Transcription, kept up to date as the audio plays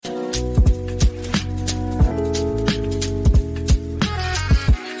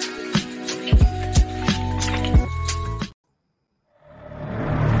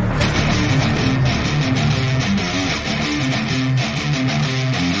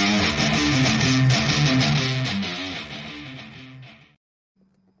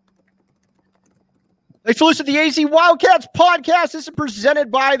Thanks for listening to the AZ Wildcats Podcast. This is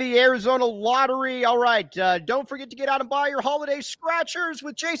presented by the Arizona Lottery. All right, don't forget to get out and buy your holiday scratchers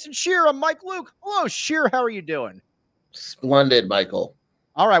with Jason Shear. I'm Mike Luke. Hello, Shear. How are you doing? Splendid, Michael.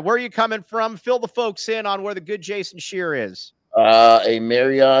 All right, where are you coming from? Fill the folks in on where the good Jason Shear is. A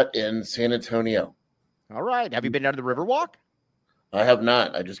Marriott in San Antonio. All right. Have you been down to the Riverwalk? I have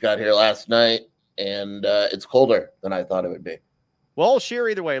not. I just got here last night, and it's colder than I thought it would be. Well, Shear,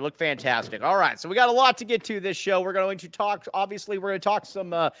 either way, look fantastic. All right, so we got a lot to get to this show. We're going to talk, obviously, we're going to talk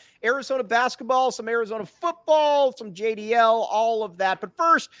some Arizona basketball, some Arizona football, some JDL, all of that. But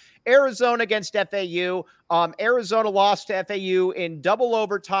first, Arizona against FAU. Arizona lost to FAU in double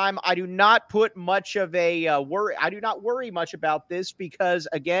overtime. I do not put much of a worry. I do not worry much about this because,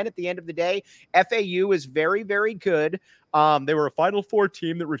 again, at the end of the day, FAU is very, very good. They were a Final Four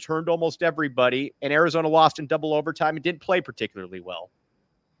team that returned almost everybody, and Arizona lost in double overtime and didn't play particularly well.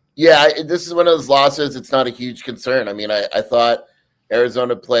 Yeah, this is one of those losses. It's not a huge concern. I mean, I thought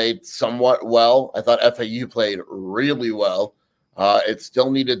Arizona played somewhat well. I thought FAU played really well. It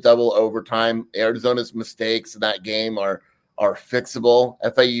still needed double overtime. Arizona's mistakes in that game are fixable.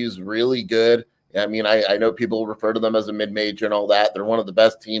 FAU's really good. I mean, I know people refer to them as a mid-major and all that. They're one of the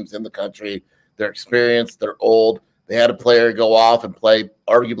best teams in the country. They're experienced. They're old. They had a player go off and play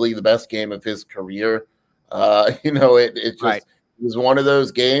arguably the best game of his career. It just It was one of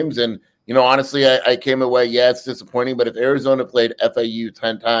those games. And, honestly, I came away, it's disappointing. But if Arizona played FAU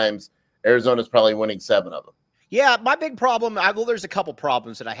 10 times, Arizona's probably winning 7 of them. Yeah, my big problem, there's a couple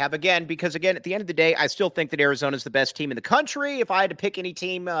problems that I have, because, at the end of the day, I still think that Arizona is the best team in the country. If I had to pick any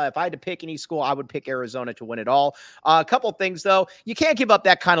team, if I had to pick any school, I would pick Arizona to win it all. A couple things, though. You can't give up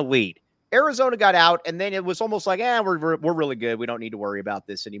that kind of lead. Arizona got out, and then it was almost like, we're really good. We don't need to worry about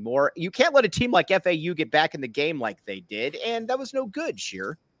this anymore. You can't let a team like FAU get back in the game like they did, and that was no good,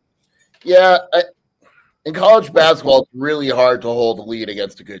 Shear. Yeah, in college basketball, it's really hard to hold a lead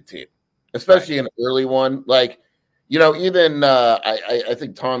against a good team, especially an early one. Like, even I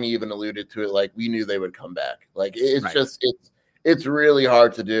think Tommy even alluded to it, like we knew they would come back. Like, it's really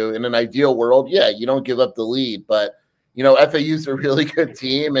hard to do. In an ideal world, you don't give up the lead, but, FAU's a really good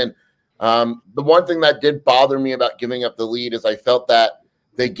team, and the one thing that did bother me about giving up the lead is I felt that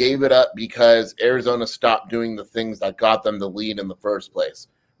they gave it up because Arizona stopped doing the things that got them the lead in the first place,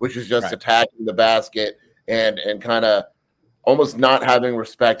 which is just attacking the basket and kind of almost not having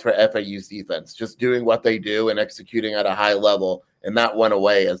respect for FAU's defense, just doing what they do and executing at a high level. And that went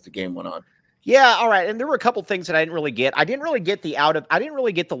away as the game went on. Yeah, all right. And there were a couple things that I didn't really get. I didn't really get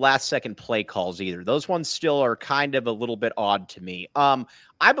the last second play calls either. Those ones still are kind of a little bit odd to me.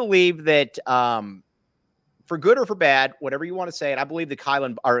 I believe that for good or for bad, whatever you want to say, and I believe that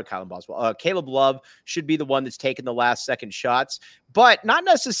Caleb Love should be the one that's taking the last second shots, but not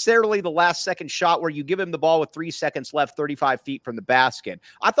necessarily the last second shot where you give him the ball with 3 seconds left, 35 feet from the basket.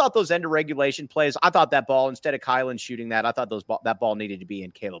 I thought those end of regulation plays, I thought that ball, instead of Kylan shooting that, I thought that ball needed to be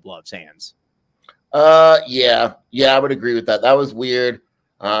in Caleb Love's hands. I would agree with that. That was weird.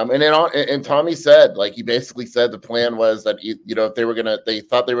 And Tommy said, like, he basically said the plan was that, if they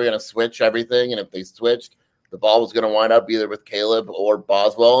thought they were going to switch everything. And if they switched, the ball was going to wind up either with Caleb or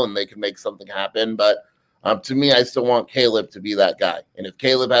Boswell and they could make something happen. But, to me, I still want Caleb to be that guy. And if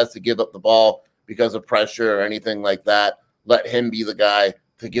Caleb has to give up the ball because of pressure or anything like that, let him be the guy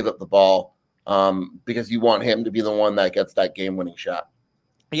to give up the ball. Because you want him to be the one that gets that game winning shot.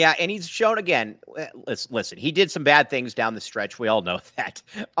 Yeah, and he's shown again. Listen, he did some bad things down the stretch. We all know that.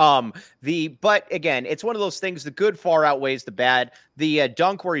 But again, it's one of those things. The good far outweighs the bad. The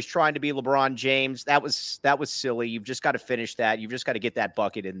dunk where he's trying to be LeBron James, that was silly. You've just got to finish that. You've just got to get that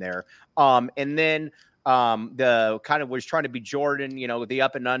bucket in there. And then the kind of was trying to be Jordan, the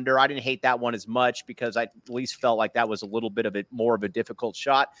up and under. I didn't hate that one as much because I at least felt like that was a little bit of it, more of a difficult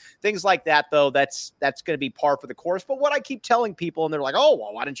shot. Things like that, though, that's going to be par for the course. But what I keep telling people, and they're like, oh,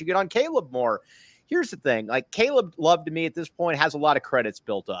 well, why don't you get on Caleb more? Here's the thing. Like, Caleb Love, to me, at this point, has a lot of credits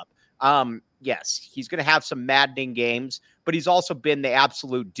built up. Yes, he's going to have some maddening games, but he's also been the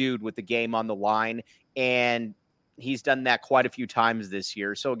absolute dude with the game on the line. And he's done that quite a few times this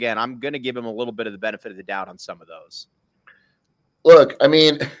year. So, again, I'm going to give him a little bit of the benefit of the doubt on some of those. Look, I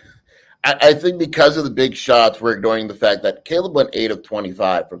mean, I think because of the big shots, we're ignoring the fact that Caleb went 8 of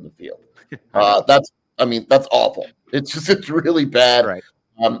 25 from the field. That's awful. It's really bad. Right.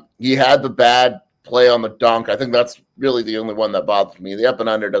 He had the bad play on the dunk. I think that's really the only one that bothers me. The up and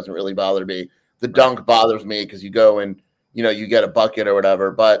under doesn't really bother me. The dunk bothers me because you go and, you get a bucket or whatever.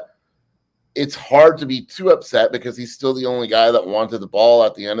 But it's hard to be too upset because he's still the only guy that wanted the ball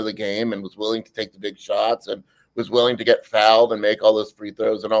at the end of the game and was willing to take the big shots and was willing to get fouled and make all those free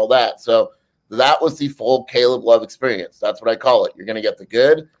throws and all that. So that was the full Caleb Love experience. That's what I call it. You're going to get the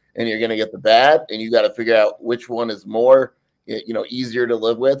good and you're going to get the bad, and you got to figure out which one is more, easier to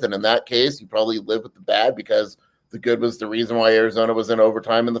live with. And in that case, you probably live with the bad because the good was the reason why Arizona was in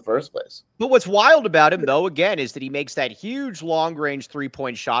overtime in the first place. But what's wild about him, though, again, is that he makes that huge long-range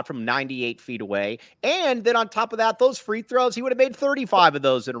three-point shot from 98 feet away. And then on top of that, those free throws, he would have made 35 of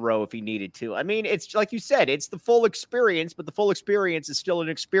those in a row if he needed to. I mean, it's like you said, it's the full experience, but the full experience is still an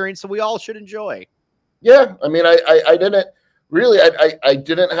experience that we all should enjoy. Yeah, I mean, I didn't really, I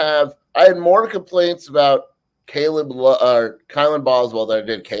didn't have, I had more complaints about Kylan Boswell than I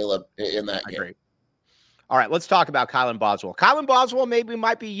did Caleb in that game. Agree. All right, let's talk about Kylan Boswell. Kylan Boswell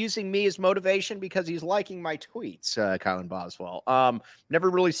might be using me as motivation because he's liking my tweets, Kylan Boswell. Never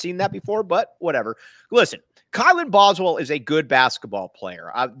really seen that before, but whatever. Listen, Kylan Boswell is a good basketball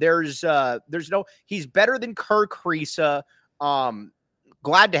player. He's better than Kerr Kriisa.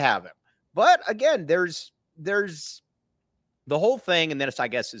 Glad to have him. But again, there's the whole thing, and then I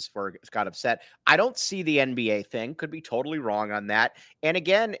guess got upset. I don't see the NBA thing. Could be totally wrong on that. And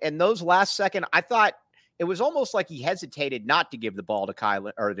again, in those last second, I thought it was almost like he hesitated not to give the ball to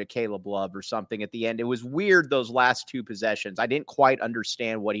Kylan or to Caleb Love or something at the end. It was weird, those last two possessions. I didn't quite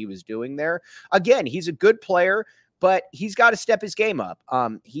understand what he was doing there. Again, he's a good player, but he's got to step his game up.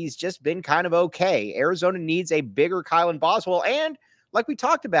 He's just been kind of okay. Arizona needs a bigger Kylan Boswell. And like we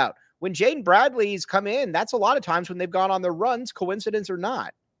talked about, when Jaden Bradley's come in, that's a lot of times when they've gone on their runs, coincidence or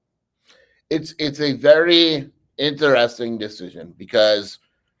not. It's a very interesting decision because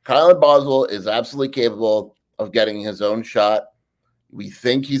Kylan Boswell is absolutely capable of getting his own shot. We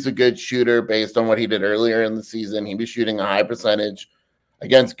think he's a good shooter based on what he did earlier in the season. He was shooting a high percentage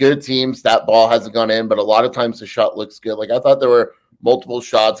against good teams. That ball hasn't gone in, but a lot of times the shot looks good. Like I thought there were multiple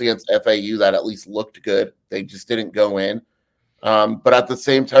shots against FAU that at least looked good. They just didn't go in. But at the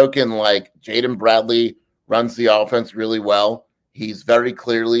same token, like Jaden Bradley runs the offense really well. He's very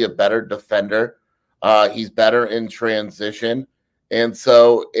clearly a better defender. He's better in transition. And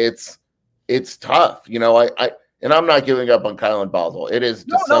so it's tough. And I'm not giving up on Kylan Boswell. It is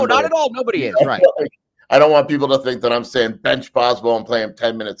December. No, not at all. Nobody is, right. I don't want people to think that I'm saying bench Boswell and play him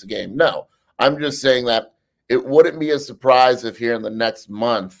 10 minutes a game. No, I'm just saying that it wouldn't be a surprise if here in the next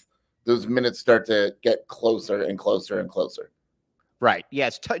month, those minutes start to get closer and closer and closer. Right.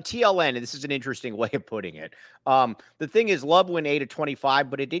 Yes. TLN. And this is an interesting way of putting it. The thing is, Love went 8 of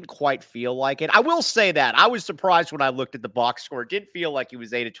 25, but it didn't quite feel like it. I will say that I was surprised when I looked at the box score. It didn't feel like he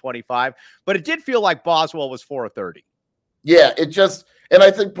was 8 of 25, but it did feel like Boswell was 4 of 30. Yeah. And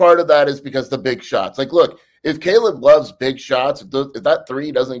I think part of that is because the big shots. Like, look, if Caleb loves big shots, if that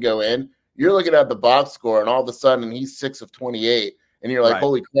three doesn't go in, you're looking at the box score, and all of a sudden he's 6 of 28, and you're like, right.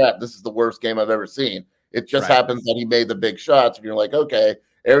 Holy crap, this is the worst game I've ever seen. It just happens that he made the big shots, and you're like, okay,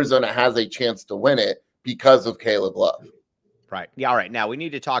 Arizona has a chance to win it because of Caleb Love. Right. Yeah. All right. Now we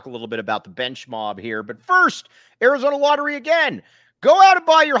need to talk a little bit about the bench mob here. But first, Arizona Lottery again. Go out and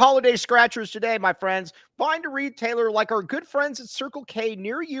buy your holiday scratchers today, my friends. Find a retailer like our good friends at Circle K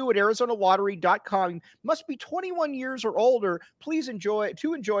near you at ArizonaLottery.com. Must be 21 years or older. Please enjoy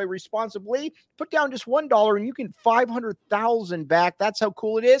responsibly. Put down just $1 and you can 500,000 back. That's how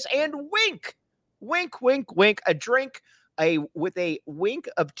cool it is. And wink. Wink, wink, wink. A drink with a wink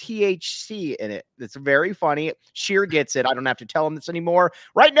of THC in it. It's very funny. Sheer gets it. I don't have to tell him this anymore.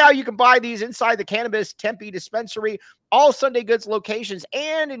 Right now, you can buy these inside the Cannabis Tempe Dispensary, all Sunday Goods locations,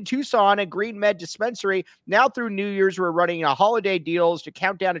 and in Tucson at Green Med Dispensary. Now through New Year's, we're running holiday deals to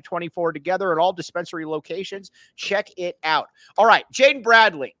count down to 24 together at all dispensary locations. Check it out. All right, Jaden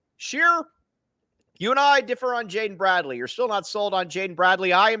Bradley. Sheer, you and I differ on Jaden Bradley. You're still not sold on Jaden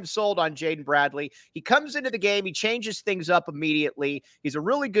Bradley. I am sold on Jaden Bradley. He comes into the game. He changes things up immediately. He's a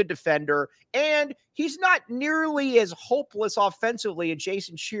really good defender, and he's not nearly as hopeless offensively as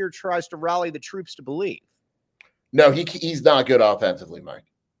Jason Shear tries to rally the troops to believe. No, he's not good offensively, Mike.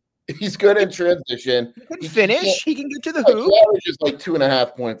 He's good in transition. He can finish. He can get to the hoop. He averages like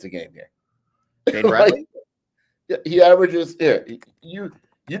 2.5 points a game here. Jaden Bradley? He averages here.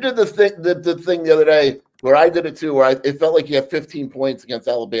 You did the thing the other day where I did it too, where it felt like he had 15 points against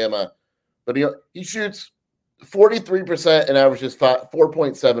Alabama, but he shoots 43% and averages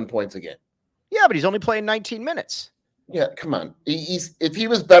 4.7 points a game. Yeah, but he's only playing 19 minutes. Yeah, come on. If he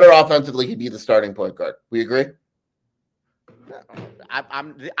was better offensively, he'd be the starting point guard. We agree?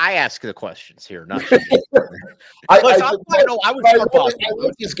 I ask the questions here, not I like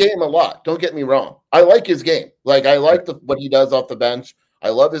his game a lot. Don't get me wrong. I like his game. Like I like what he does off the bench. I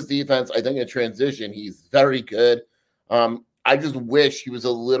love his defense. I think in transition, he's very good. I just wish he was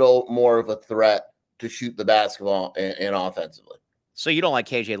a little more of a threat to shoot the basketball and offensively. So you don't like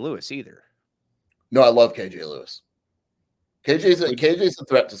KJ Lewis either? No, I love KJ Lewis. KJ's a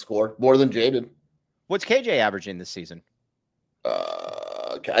threat to score more than Jaden. What's KJ averaging this season?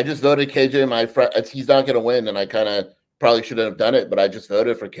 I just voted KJ my friend. He's not going to win, and I kind of probably shouldn't have done it, but I just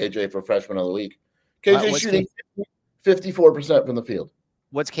voted for KJ for freshman of the week. KJ's shooting 54% from the field.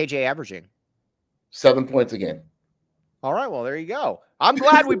 What's KJ averaging? 7 points a game. All right, well, there you go. I'm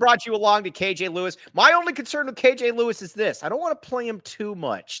glad we brought you along to KJ Lewis. My only concern with KJ Lewis is this. I don't want to play him too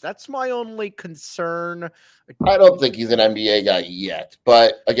much. That's my only concern. I don't think he's an NBA guy yet.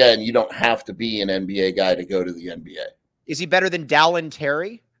 But, again, you don't have to be an NBA guy to go to the NBA. Is he better than Dallin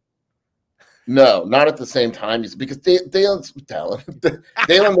Terry? No, not at the same time. Because Dalen was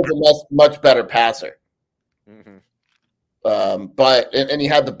a much better passer. Mm-hmm. But he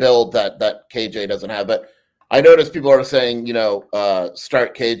had the build that KJ doesn't have. But I noticed people are saying,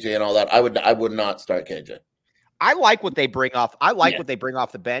 start KJ and all that. I would not start KJ. I like what they bring off. What they bring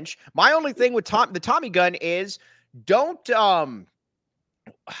off the bench. My only thing with the Tommy gun is don't.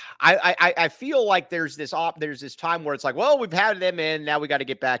 I feel like there's this time where it's like, well, we've had them in, now we got to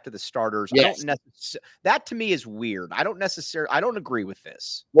get back to the starters. Yes. That to me is weird. I don't agree with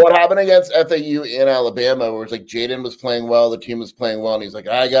this. What happened against FAU in Alabama, where it's like Jaden was playing well, the team was playing well, and he's like,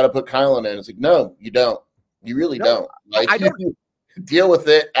 I got to put Kylan in. It's like, no, you don't. You really don't. Like, I don't deal with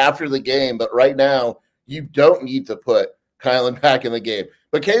it after the game, but right now you don't need to put Kylan back in the game.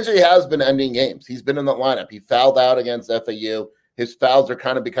 But KJ has been ending games. He's been in the lineup. He fouled out against FAU. His fouls are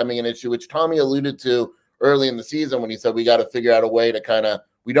kind of becoming an issue, which Tommy alluded to early in the season when he said we got to figure out a way to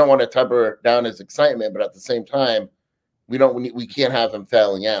we don't want to temper down his excitement, but at the same time, we can't have him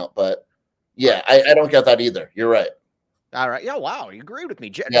fouling out. But yeah, I don't get that either. You're right. All right. Yeah. Wow. You agree with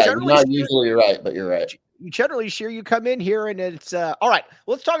me. You're not usually right, but you're right. Generally, sure, you come in here and it's all right.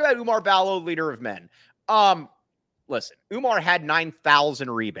 Let's talk about Oumar Ballo, leader of men. Listen, Oumar had 9,000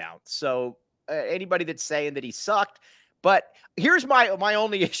 rebounds. So anybody that's saying that he sucked, but here's my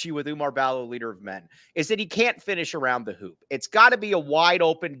only issue with Oumar Ballo, leader of men, is that he can't finish around the hoop. It's got to be a wide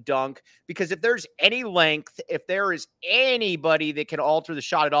open dunk, because if there's any length, if there is anybody that can alter the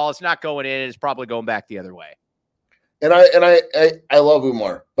shot at all, it's not going in. It's probably going back the other way. And I love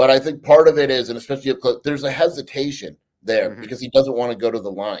Oumar, but I think part of it is, and especially up close, there's a hesitation there because he doesn't want to go to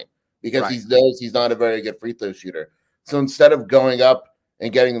the line because he knows he's not a very good free throw shooter. So instead of going up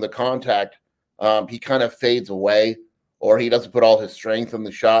and getting the contact, he kind of fades away, or he doesn't put all his strength in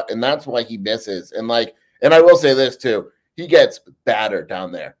the shot, and that's why he misses. And I will say this too, he gets battered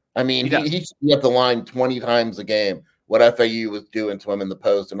down there. I mean, he should be at the line 20 times a game. What FAU was doing to him in the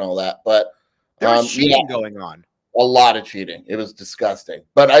post and all that, but there's cheating going on. A lot of cheating. It was disgusting.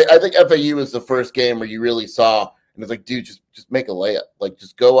 But I think FAU was the first game where you really saw, and it's like, dude, just make a layup. Like,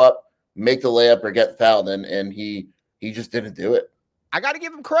 just go up, make the layup, or get fouled. And he just didn't do it. I got to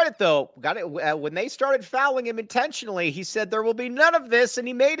give him credit, though. When they started fouling him intentionally, he said there will be none of this, and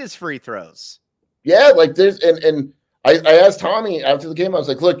he made his free throws. Yeah, like there's and I asked Tommy after the game, I was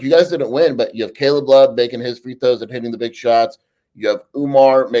like, look, you guys didn't win, but you have Caleb Love making his free throws and hitting the big shots. You have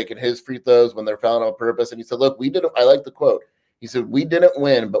Oumar making his free throws when they're fouling on purpose. And he said, look, we didn't – I like the quote. He said, we didn't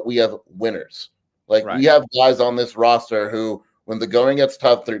win, but we have winners. Like, we have guys on this roster who, when the going gets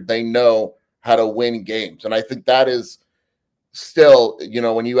tough, they know how to win games. And I think that is still,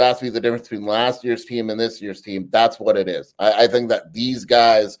 when you ask me the difference between last year's team and this year's team, that's what it is. I think that these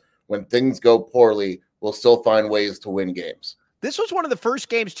guys, when things go poorly, will still find ways to win games. This was one of the first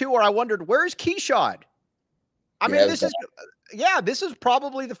games, too, where I wondered, where's Keyshawn? I mean, this is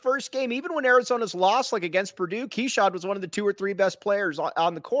probably the first game, even when Arizona's lost, like against Purdue, Keyshawn was one of the 2 or 3 best players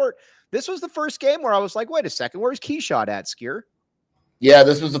on the court. This was the first game where I was like, wait a second, where's Keyshawn at, Skier? Yeah,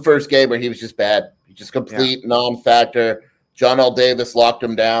 this was the first game where he was just bad. He just complete non-factor. John L. Davis locked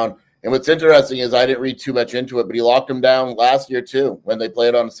him down. And what's interesting is I didn't read too much into it, but he locked him down last year too when they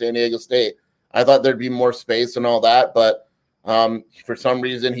played on San Diego State. I thought there'd be more space and all that, but for some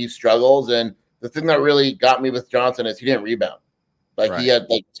reason he struggles. And the thing that really got me with Johnson is he didn't rebound. He had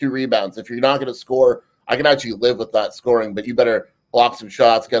 2 rebounds. If you're not going to score, I can actually live with that scoring, but you better block some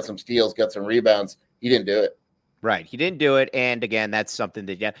shots, get some steals, get some rebounds. He didn't do it. Right. He didn't do it. And again, that's something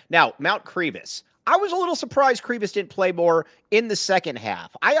that, Now, Mount Krivas. I was a little surprised Krivas didn't play more in the second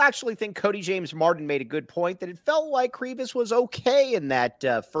half. I actually think Cody James Martin made a good point that it felt like Krivas was okay in that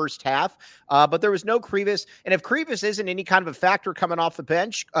first half, but there was no Krivas. And if Krivas isn't any kind of a factor coming off the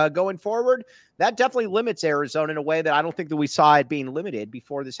bench going forward, that definitely limits Arizona in a way that I don't think that we saw it being limited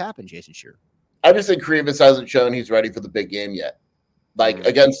before this happened, Jason Shearer. I just think Krivas hasn't shown he's ready for the big game yet.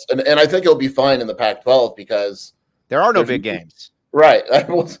 Against, and I think he'll be fine in the Pac-12 because there are no big games. Right.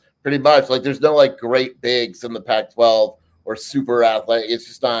 Pretty much. There's no great bigs in the Pac-12 or super athletic. It's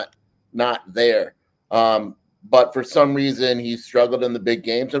just not there. But for some reason, he struggled in the big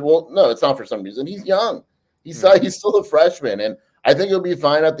games. And well, no, it's not for some reason. He's young. He's still a freshman. And I think he'll be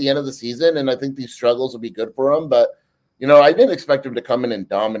fine at the end of the season. And I think these struggles will be good for him. But, I didn't expect him to come in and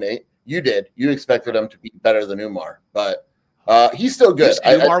dominate. You did. You expected him to be better than Umar. But he's still good.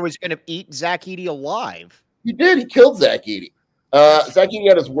 Umar was going to eat Zach Edey alive. He did. He killed Zach Edey. Zach Edey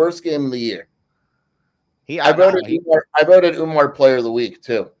had his worst game of the year. I voted Umar Player of the Week,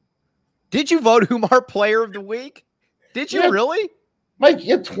 too. Did you vote Umar Player of the Week? Did you really? Mike, he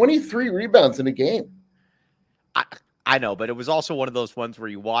had 23 rebounds in a game. I know, but it was also one of those ones where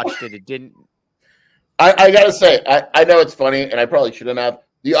you watched it. It didn't. I got to say, I know it's funny, and I probably shouldn't have.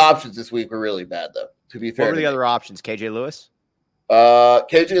 The options this week were really bad, though, to be fair. What were the other options? KJ Lewis?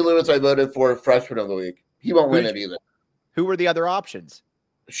 KJ Lewis, I voted for Freshman of the Week. He won't win it either. Who were the other options?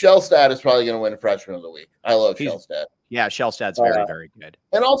 Shellstad is probably going to win Freshman of the Week. I love Shellstad. Yeah, Shellstad's very, very good.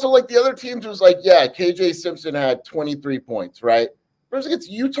 And also, like, the other teams was like, yeah, KJ Simpson had 23 points, right? Whereas it's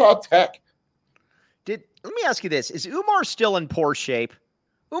Utah Tech. Let me ask you this. Is Umar still in poor shape?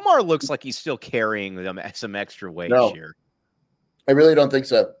 Umar looks like he's still carrying some extra weight here. I really don't think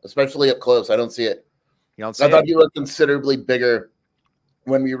so, especially up close. I don't see it. You don't see it? I thought he looked considerably bigger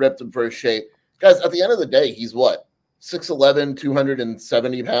when we ripped him for his shape. Guys, at the end of the day, he's what? 6'11",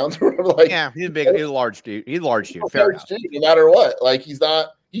 270 pounds. He's a large dude. He's a large dude. Fair enough. Dude, no matter what. Like,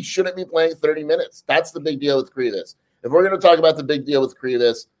 he shouldn't be playing 30 minutes. That's the big deal with Krivas. If we're going to talk about the big deal with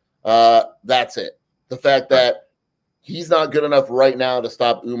Krivas, that's it. The fact that he's not good enough right now to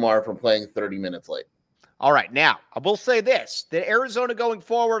stop Umar from playing 30 minutes late. All right. Now, I will say this. That Arizona going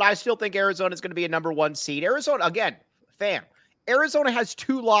forward, I still think Arizona is going to be a number one seed. Arizona, again, Arizona has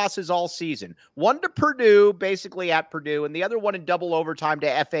 2 losses all season. One to Purdue, basically at Purdue, and the other one in double overtime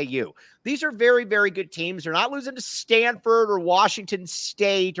to FAU. These are very, very good teams. They're not losing to Stanford or Washington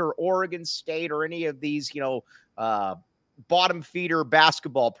State or Oregon State or any of these, bottom feeder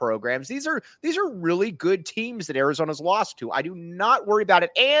basketball programs. These are really good teams that Arizona's lost to. I do not worry about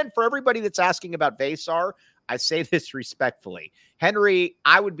it. And for everybody that's asking about Vasar, I say this respectfully. Henry,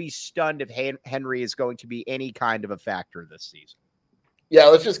 I would be stunned if Henry is going to be any kind of a factor this season. Yeah,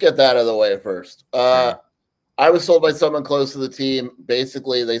 let's just get that out of the way first. I was told by someone close to the team,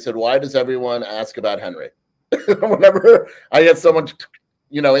 basically, they said, why does everyone ask about Henry? Whenever I get someone,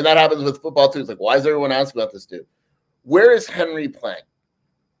 and that happens with football too. It's like, why is everyone asking about this dude? Where is Henry playing?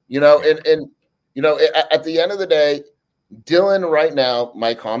 At the end of the day, Dylan right now,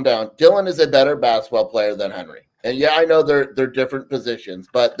 Mike, calm down. Dylan is a better basketball player than Henry. And yeah, I know they're different positions,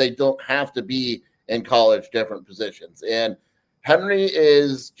 but they don't have to be in college different positions. And Henry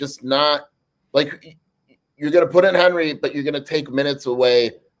is just not like you're going to put in Henry, but you're going to take minutes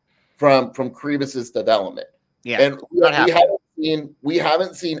away from Krivas' development. Yeah. And we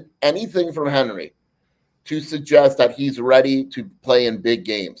haven't seen anything from Henry to suggest that he's ready to play in big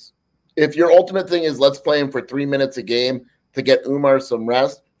games. If your ultimate thing is let's play him for 3 minutes a game to get Umar some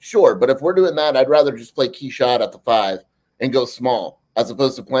rest, sure. But if we're doing that, I'd rather just play Keyshot at the 5 and go small as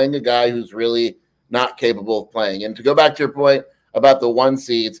opposed to playing a guy who's really not capable of playing. And to go back to your point about the 1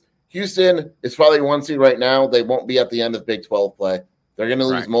 seeds, Houston is probably 1 seed right now. They won't be at the end of Big 12 play. They're going to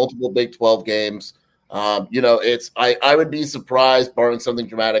lose multiple Big 12 games. I would be surprised barring something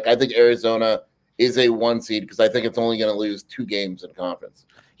dramatic. I think Arizona is a 1 seed because I think it's only going to lose 2 games in conference.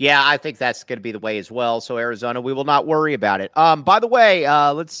 Yeah, I think that's going to be the way as well. So Arizona, we will not worry about it. By the way,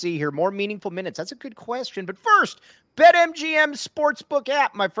 let's see here. More meaningful minutes. That's a good question. But first, BetMGM Sportsbook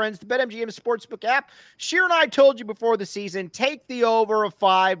app, my friends. The BetMGM Sportsbook app. Sheer and I told you before the season, take the over of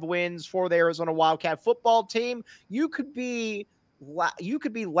 5 wins for the Arizona Wildcat football team. You could be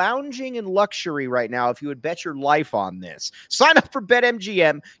lounging in luxury right now if you would bet your life on this. Sign up for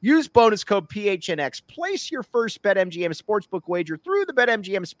BetMGM. Use bonus code PHNX. Place your first BetMGM Sportsbook wager through the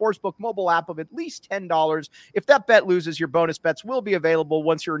BetMGM Sportsbook mobile app of at least $10. If that bet loses, your bonus bets will be available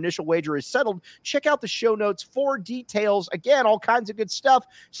once your initial wager is settled. Check out the show notes for details. Again, all kinds of good stuff.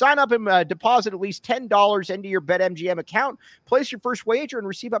 Sign up and deposit at least $10 into your BetMGM account. Place your first wager and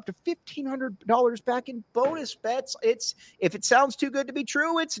receive up to $1,500 back in bonus bets. If it sounds too good to be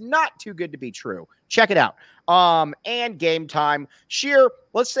true, it's not too good to be true. Check it out. And game time. Sheer,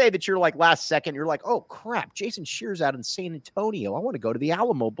 let's say that you're like last second, you're like, oh crap, Jason Shear's out in San Antonio. I want to go to the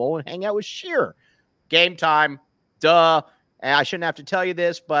Alamo Bowl and hang out with Sheer. Game time. Duh. And I shouldn't have to tell you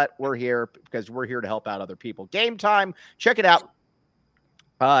this, but we're here because we're here to help out other people. Game time. Check it out.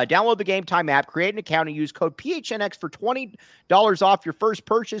 Download the Game Time app, create an account, and use code PHNX for $20 off your first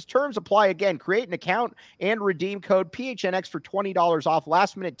purchase. Terms apply again. Create an account and redeem code PHNX for $20 off.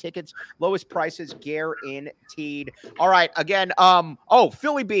 Last-minute tickets, lowest prices guaranteed. All right, again,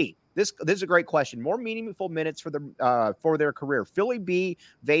 Philly B. This is a great question. More meaningful minutes for their career. Philly B,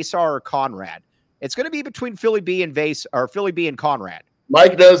 Vasar, or Conrad? It's going to be between Philly B and Philly B and Conrad.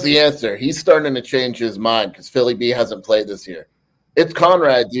 Mike knows the answer. He's starting to change his mind because Philly B hasn't played this year. It's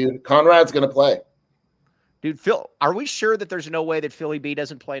Conrad, dude. Conrad's going to play. Dude, Phil, are we sure that there's no way that Philly B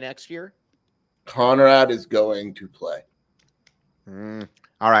doesn't play next year? Conrad is going to play.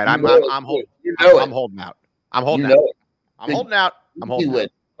 All right, I'm holding out. I'm holding out.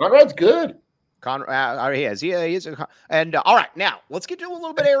 Conrad's good. He is. And all right, now let's get to a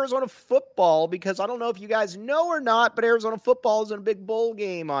little bit of Arizona football because I don't know if you guys know or not, but Arizona football is in a big bowl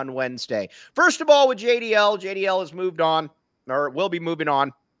game on Wednesday. First of all, with JDL has moved on or will be moving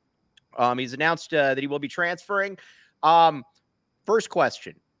on. He's announced that he will be transferring. First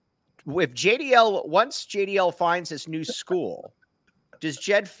question. Once JDL finds his new school, does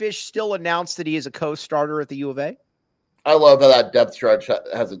Jedd Fisch still announce that he is a co-starter at the U of A? I love how that depth chart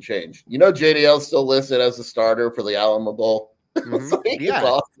hasn't changed. JDL's still listed as a starter for the Alamo Bowl. Yeah.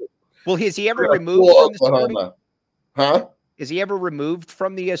 Awesome. Well, is he ever removed from the starting? Huh? Is he ever removed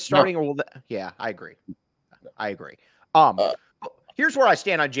from the starting? No. Yeah, I agree. Here's where I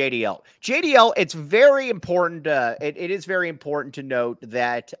stand on JDL. JDL, it's very important. It is very important to note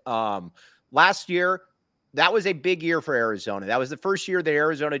that last year, that was a big year for Arizona. That was the first year that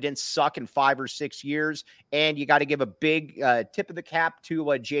Arizona didn't suck in 5 or 6 years. And you got to give a big tip of the cap to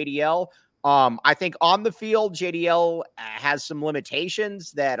JDL. I think on the field, JDL has some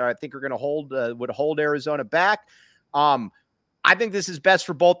limitations that I think are going to would hold Arizona back. I think this is best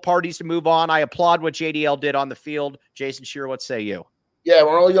for both parties to move on. I applaud what JDL did on the field. Jason Shearer, what say you? Yeah,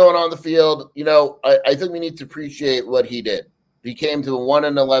 we're only going on the field. I think we need to appreciate what he did. He came to a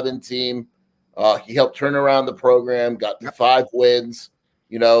 1-11 team. He helped turn around the program, got to 5 wins.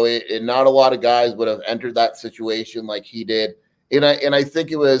 And not a lot of guys would have entered that situation like he did. And I think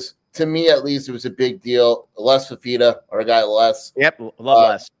it was, to me at least, it was a big deal. Les Fafita, our guy Les. Yep, love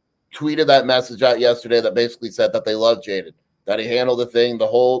Les. Tweeted that message out yesterday that basically said that they love Jaden, that he handled the thing the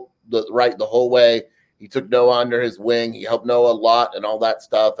whole way. He took Noah under his wing. He helped Noah a lot and all that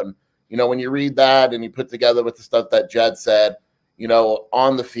stuff. And, when you read that and you put together with the stuff that Jedd said,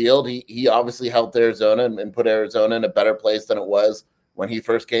 on the field, he obviously helped Arizona and put Arizona in a better place than it was when he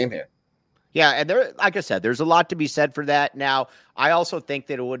first came here. Yeah, and like I said, there's a lot to be said for that. Now, I also think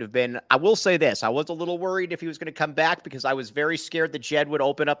that it would have been, I will say this, I was a little worried if he was going to come back because I was very scared that Jedd would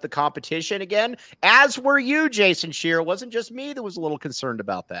open up the competition again, as were you, Jason Shearer. It wasn't just me that was a little concerned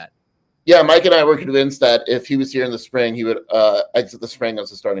about that. Yeah, Mike and I were convinced that if he was here in the spring, he would exit the spring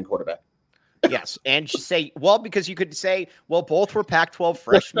as a starting quarterback. Yes, and say, because you could say, both were Pac-12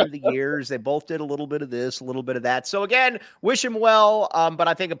 freshmen of the years. They both did a little bit of this, a little bit of that. So again, wish him well, but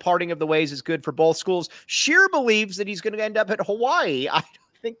I think a parting of the ways is good for both schools. Shearer believes that he's going to end up at Hawaii. I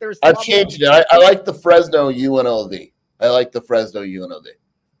think I've changed it. I like the Fresno UNLV.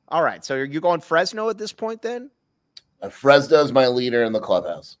 All right, so are you going Fresno at this point then? Fresno's my leader in the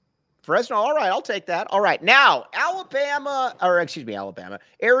clubhouse. Fresno, all right, I'll take that. All right, now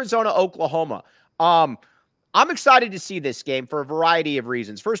Arizona, Oklahoma. I'm excited to see this game for a variety of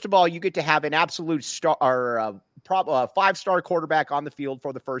reasons. First of all, you get to have an absolute star or 5-star quarterback on the field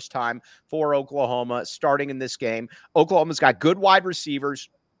for the first time for Oklahoma starting in this game. Oklahoma's got good wide receivers.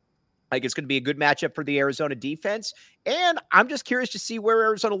 I think it's going to be a good matchup for the Arizona defense. And I'm just curious to see where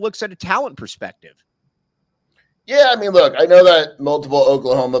Arizona looks at a talent perspective. Yeah, look, I know that multiple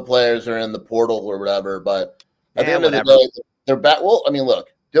Oklahoma players are in the portal or whatever, but at the end of the day, they're back. Well,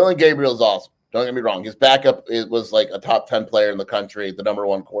 look, Dylan Gabriel's awesome. Don't get me wrong. His backup was like a top 10 player in the country, the number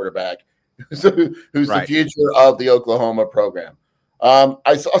 1 quarterback, who's the future of the Oklahoma program.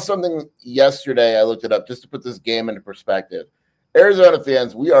 I saw something yesterday. I looked it up just to put this game into perspective. Arizona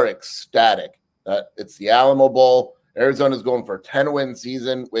fans, we are ecstatic that it's the Alamo Bowl. Arizona's going for a 10-win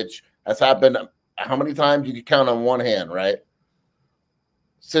season, which has happened how many times? You can count on one hand, right?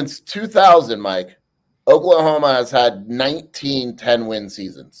 Since 2000, Mike, Oklahoma has had 19 10-win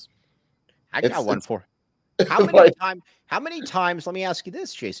seasons. I got one for how many times, let me ask you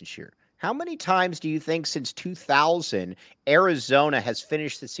this, Jason Shearer. How many times do you think since 2000 Arizona has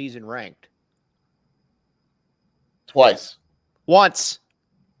finished the season ranked? Twice. Once.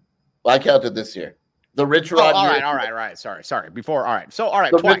 Well, I counted this year. The Rich Rod. All right. Sorry. Before. All right. So, all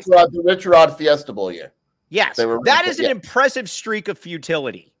right. Twice. The Rich Rod Fiesta Bowl year. Yes. That is an impressive streak of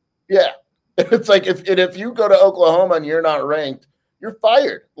futility. Yeah. It's like if you go to Oklahoma and you're not ranked, you're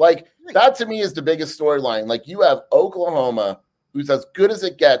fired. Like, that to me is the biggest storyline. Like, you have Oklahoma, who's as good as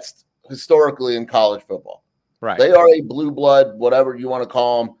it gets historically in college football. Right. They are a blue blood, whatever you want to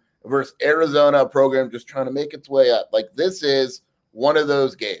call them, versus Arizona, a program just trying to make its way up. Like, this is one of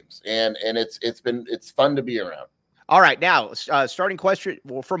those games, and it's fun to be around. All right, now starting question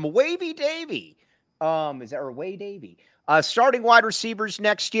from Wavy Davy. Is that or Way Davy? Starting wide receivers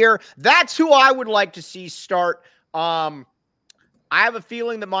next year. That's who I would like to see start. I have a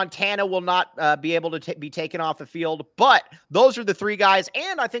feeling that Montana will not be able to be taken off the field, but those are the three guys.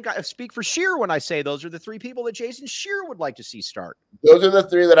 And I think I speak for Shear when I say those are the three people that Jason Shear would like to see start. Those are the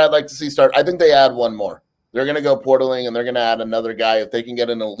three that I'd like to see start. I think they add one more. They're going to go portaling, and they're going to add another guy. If they can get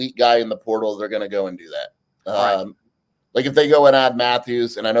an elite guy in the portal, they're going to go and do that. Right. Like if they go and add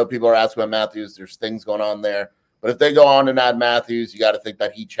Matthews, and I know people are asking about Matthews, there's things going on there. But if they go on and add Matthews, you got to think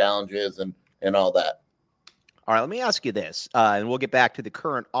that he challenges and all that. All right, let me ask you this, and we'll get back to the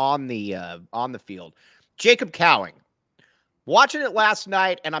current on the field. Jacob Cowing, watching it last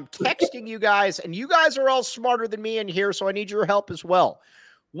night, and I'm texting you guys, and you guys are all smarter than me in here, so I need your help as well.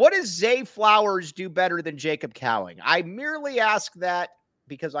 What does Zay Flowers do better than Jacob Cowing? I merely ask that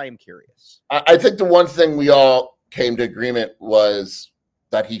because I am curious. I think the one thing we all came to agreement was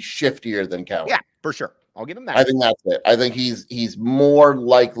that he's shiftier than Cowing. Yeah, for sure. I'll give him that. I think that's it. I think he's more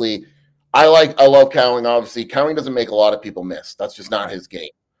likely. I love Cowing, obviously. Cowing doesn't make a lot of people miss. That's just not his game.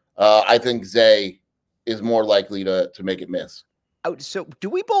 I think Zay is more likely to make it miss. Oh, so do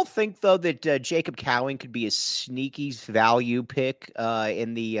we both think, though, that Jacob Cowing could be a sneaky value pick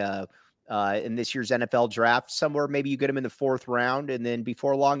in this year's NFL draft? Somewhere maybe you get him in the 4th round, and then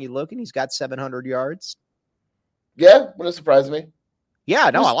before long you look and he's got 700 yards? Yeah, wouldn't surprise me. Yeah,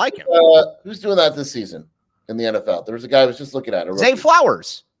 no, I like him. Who's doing that this season in the NFL? There was a guy I was just looking at it. Zay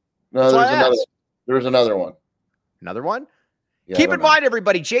Flowers. No, there was another one. Another one? Yeah, Keep in mind,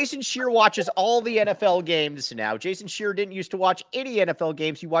 everybody, Jason Shear watches all the NFL games now. Jason Shear didn't used to watch any NFL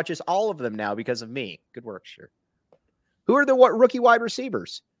games. He watches all of them now because of me. Good work, Shear. Who are the rookie wide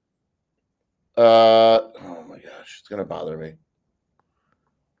receivers? Oh, my gosh. It's going to bother me.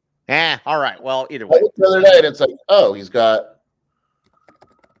 All right. Well, either way. The other day, it's like, oh, he's got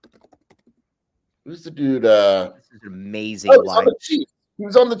 – who's the dude? This is an amazing line. He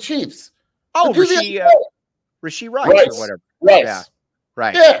was on the Chiefs. Oh, Rasheed Rice or whatever. Rice. Yeah.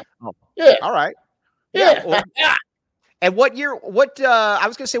 Right. Yeah. Oh. Yeah. All right. Yeah. Well, and what year? I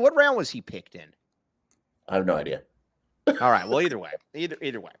was going to say, what round was he picked in? I have no idea. All right. Well, either way.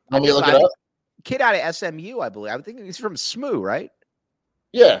 Either way. Let me look it up. Kid out of SMU, I believe. I think he's from SMU, right?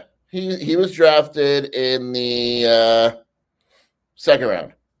 Yeah. He was drafted in the 2nd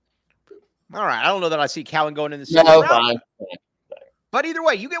round. All right. I don't know that I see Cowan going in the 2nd round. Fine. But either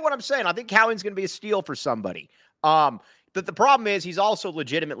way, you get what I'm saying. I think Cowan's going to be a steal for somebody. But the problem is he's also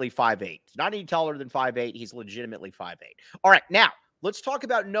legitimately 5'8". He's not any taller than 5'8". He's legitimately 5'8". All right, now let's talk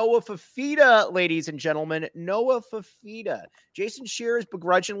about Noah Fafita, ladies and gentlemen. Noah Fafita. Jason Shear has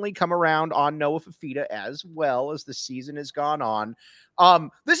begrudgingly come around on Noah Fafita as well as the season has gone on.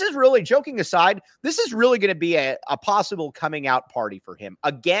 This is really, joking aside, this is really going to be a possible coming out party for him.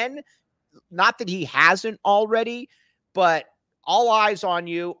 Again, not that he hasn't already, but all eyes on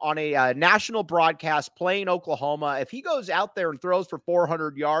you on a national broadcast playing Oklahoma. If he goes out there and throws for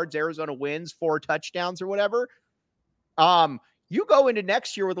 400 yards, Arizona wins 4 touchdowns or whatever, you go into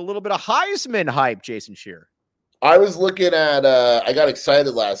next year with a little bit of Heisman hype, Jason Shear. I was looking at I got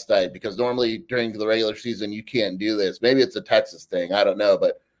excited last night because normally during the regular season you can't do this. Maybe it's a Texas thing. I don't know.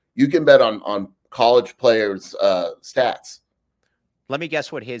 But you can bet on college players' stats. Let me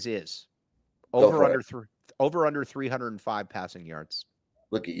guess what his is. Over under 305 passing yards.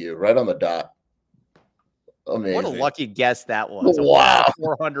 Look at you, right on the dot. Amazing. What a lucky guess that was. Wow.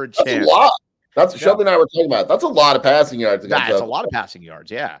 400 That's chance. a lot. That's Shelby and I were talking about. That's a lot of passing yards. That's a lot of passing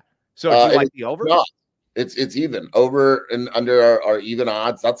yards, yeah. So do you like the over? No, it's even. Over and under our even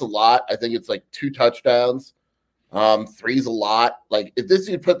odds. That's a lot. I think it's like 2 touchdowns. 3's a lot. Like if this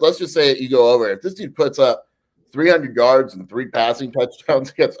dude let's just say you go over. If this dude puts up 300 yards and 3 passing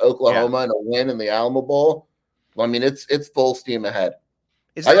touchdowns against Oklahoma and a win in the Alamo Bowl, well, I mean, it's full steam ahead.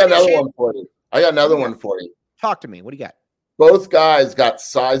 I got another one for you. Talk to me. What do you got? Both guys got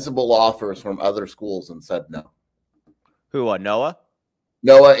sizable offers from other schools and said no. Who, Noah?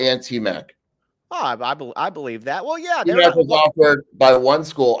 Noah and T-Mac. Oh, I believe that. Well, yeah. T-Mac was offered by one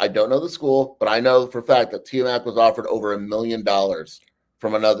school. I don't know the school, but I know for a fact that T-Mac was offered over $1 million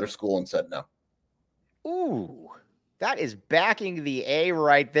from another school and said no. Ooh, that is backing the A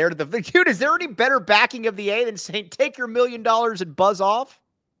right there. Dude, is there any better backing of the A than saying take your $1 million and buzz off?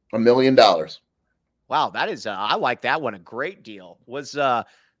 $1 million. Wow, that is I like that one a great deal. But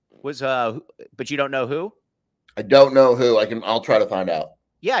you don't know who? I don't know who. I'll try to find out.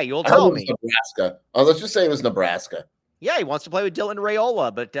 Yeah, you'll tell me. Nebraska. Oh, let's just say it was Nebraska. Yeah, he wants to play with Dylan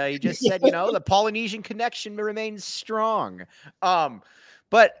Raiola, but he just said, the Polynesian connection remains strong.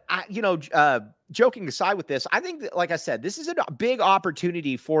 But joking aside with this, I think that, like I said, this is a big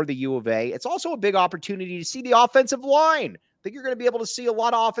opportunity for the U of A. It's also a big opportunity to see the offensive line. I think you're going to be able to see a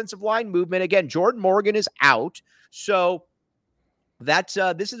lot of offensive line movement. Again, Jordan Morgan is out. So this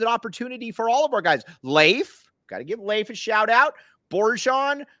is an opportunity for all of our guys. Leif, got to give Leif a shout out.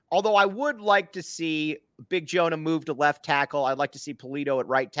 Borjan, although I would like to see Big Jonah move to left tackle. I'd like to see Polito at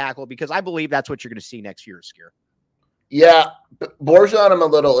right tackle because I believe that's what you're going to see next year, Skier. Yeah, Borjan I'm a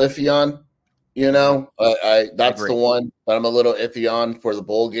little iffy on. That's the one that I'm a little iffy on for the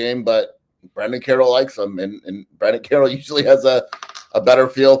bowl game, but Brendan Carroll likes him, and Brendan Carroll usually has a better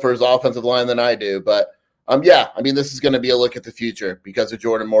feel for his offensive line than I do. But this is going to be a look at the future because of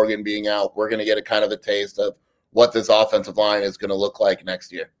Jordan Morgan being out. We're going to get a kind of a taste of what this offensive line is going to look like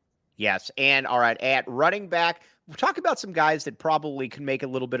next year. Yes. And all right, at running back, we'll talk about some guys that probably can make a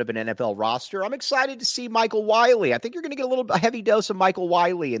little bit of an NFL roster. I'm excited to see Michael Wiley. I think you're going to get a heavy dose of Michael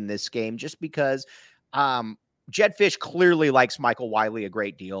Wiley in this game just because Jed Fish clearly likes Michael Wiley a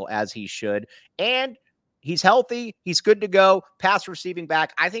great deal, as he should. And he's healthy. He's good to go. Pass receiving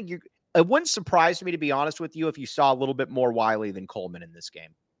back. I think it wouldn't surprise me, to be honest with you, if you saw a little bit more Wiley than Coleman in this game.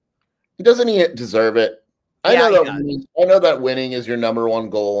 Doesn't he deserve it? I know that winning is your number one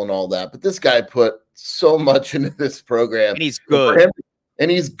goal and all that, but this guy put so much into this program. And he's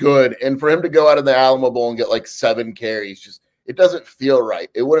good. And for him to go out of the Alamo Bowl and get like 7 carries, it doesn't feel right.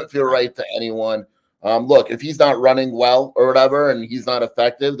 It wouldn't feel right to anyone. Look, if he's not running well or whatever and he's not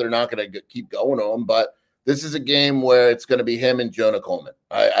effective, they're not going to keep going to him. But this is a game where it's going to be him and Jonah Coleman.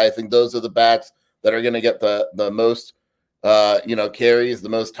 I think those are the backs that are going to get the most carries, the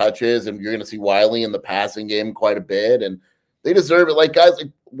most touches, and you're going to see Wiley in the passing game quite a bit, and they deserve it. Like guys,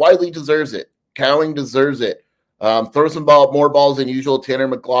 like Wiley deserves it. Cowing deserves it. Throw some more balls than usual Tanner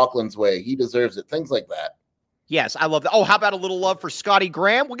McLaughlin's way. He deserves it. Things like that. Yes, I love that. Oh, how about a little love for Scotty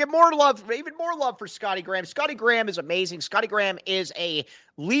Graham? We'll get even more love for Scotty Graham. Scotty Graham is amazing. Scotty Graham is a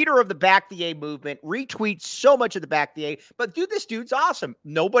leader of the Back the A movement, retweets so much of the Back the A, but this dude's awesome.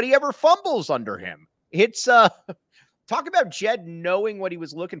 Nobody ever fumbles under him. It's talk about Jed knowing what he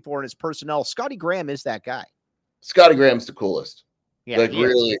was looking for in his personnel. Scotty Graham is that guy. Scotty Graham's the coolest. Yeah,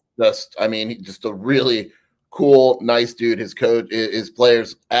 really, just a really cool, nice dude. His coach, his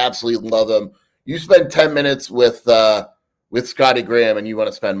players absolutely love him. You spend 10 minutes with Scotty Graham and you want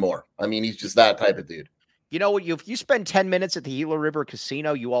to spend more. He's just that type of dude. You know what? If you spend 10 minutes at the Gila River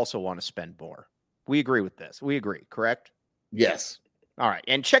Casino, you also want to spend more. We agree with this. We agree, correct? Yes. All right,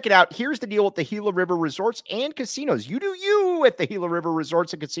 and check it out. Here's the deal with the Gila River Resorts and Casinos. You do you at the Gila River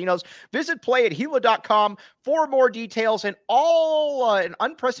Resorts and Casinos. Visit playatgila.com for more details and all an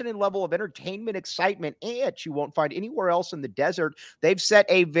unprecedented level of entertainment excitement that you won't find anywhere else in the desert. They've set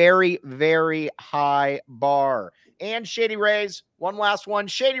a very, very high bar. And Shady Rays, one last one.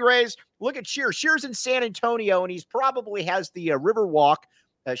 Shady Rays, look at Shear. Shear's in San Antonio, and he's probably has the River Walk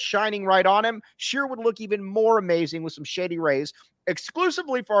shining right on him. Shear would look even more amazing with some Shady Rays.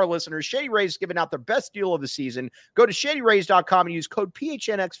 Exclusively for our listeners, Shady Rays is giving out their best deal of the season. Go to shadyrays.com and use code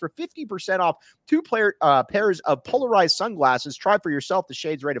PHNX for 50% off 2 pairs of polarized sunglasses. Try for yourself. The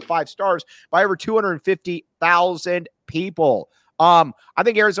shades rated 5 stars by over 250,000 people. I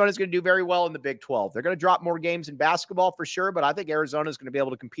think Arizona is going to do very well in the Big 12. They're going to drop more games in basketball for sure, but I think Arizona is going to be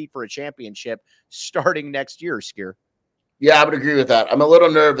able to compete for a championship starting next year, Skier. Yeah, I would agree with that. I'm a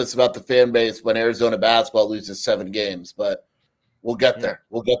little nervous about the fan base when Arizona basketball loses 7 games, but we'll get there.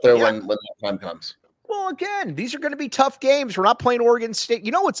 We'll get there when that time comes. Well, again, these are going to be tough games. We're not playing Oregon State.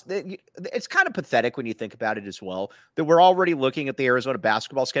 It's kind of pathetic when you think about it as well, that we're already looking at the Arizona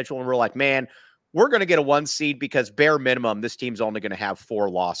basketball schedule and we're like, man, we're going to get a 1 seed because bare minimum, this team's only going to have 4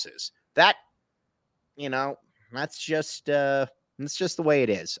 losses. That's just the way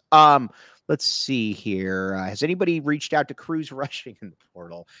it is. Let's see here. Has anybody reached out to Cruz rushing in the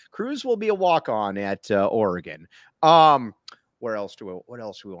portal? Cruz will be a walk-on at Oregon. What else do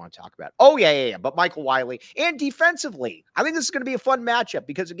we want to talk about? Oh, yeah. But Michael Wiley. And defensively, I think this is going to be a fun matchup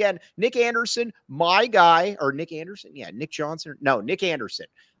because, again, Nick Anderson, my guy, or Nick Anderson? Yeah, Nick Johnson. No, Nick Anderson.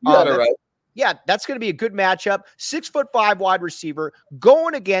 Right. Yeah, that's going to be a good matchup. 6'5" wide receiver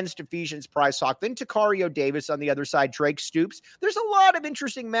going against Ephesians Priceock, then Takario Davis on the other side, Drake Stoops. There's a lot of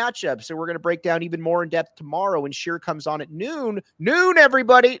interesting matchups that we're going to break down even more in depth tomorrow when Sheer comes on at noon. Noon,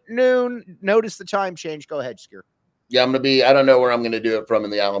 everybody. Noon. Notice the time change. Go ahead, Sheer. Yeah, I don't know where I'm going to do it from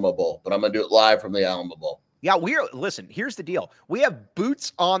in the Alamo Bowl, but I'm going to do it live from the Alamo Bowl. Yeah, listen, here's the deal. We have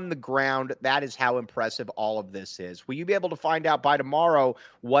boots on the ground. That is how impressive all of this is. Will you be able to find out by tomorrow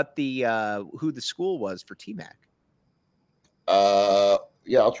what who the school was for T-Mac?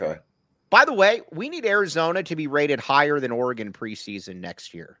 Yeah, I'll try. By the way, we need Arizona to be rated higher than Oregon preseason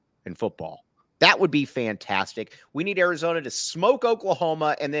next year in football. That would be fantastic. We need Arizona to smoke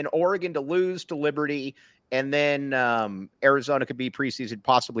Oklahoma and then Oregon to lose to Liberty. And then Arizona could be preseason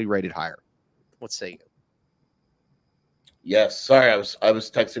possibly rated higher. Let's say you. Yes. Sorry, I was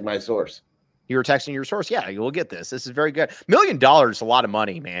texting my source. You were texting your source? Yeah, you will get this. This is very good. $1 million is a lot of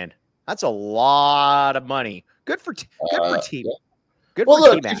money, man. That's a lot of money. Good for team. Yeah. Good well,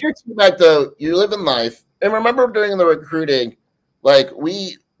 for look, if you're T-Mac, though, you live in life. And remember during the recruiting, like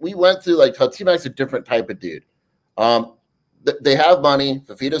we went through like how T-Mac's a different type of dude. They have money.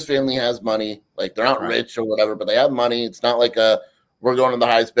 Fafita's family has money. Like they're not rich or whatever, but they have money. It's not like we're going to the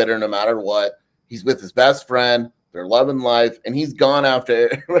highest bidder no matter what. He's with his best friend. They're loving life, and he's gone after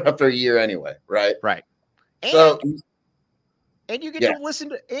a year anyway, right? Right. And you get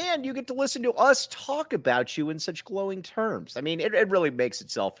to listen to us talk about you in such glowing terms. I mean, it really makes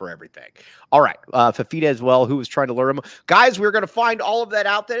itself for everything. All right. Fafita as well, who was trying to lure him. Guys, we're going to find all of that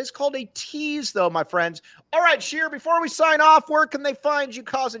out. That is called a tease, though, my friends. All right, Sheer, before we sign off, where can they find you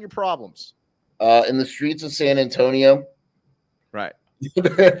causing your problems? In the streets of San Antonio. Right.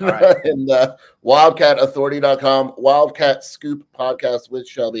 Right. And wildcatauthority.com, Wildcat Scoop Podcast with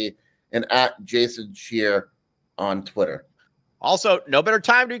Shelby, and at Jason Sheer on Twitter. Also, no better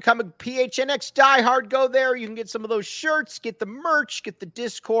time to become a PHNX diehard. Go there. You can get some of those shirts, get the merch, get the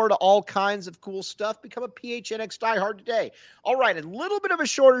Discord, all kinds of cool stuff. Become a PHNX diehard today. All right, a little bit of a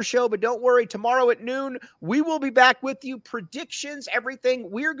shorter show, but don't worry. Tomorrow at noon, we will be back with you. Predictions, everything.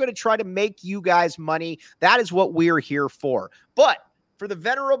 We're going to try to make you guys money. That is what we're here for. But for the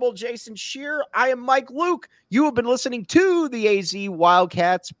venerable Jason Sheer, I am Mike Luke. You have been listening to the AZ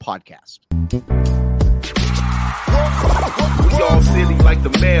Wildcats Podcast. We all silly like the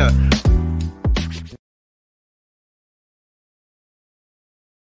mayor.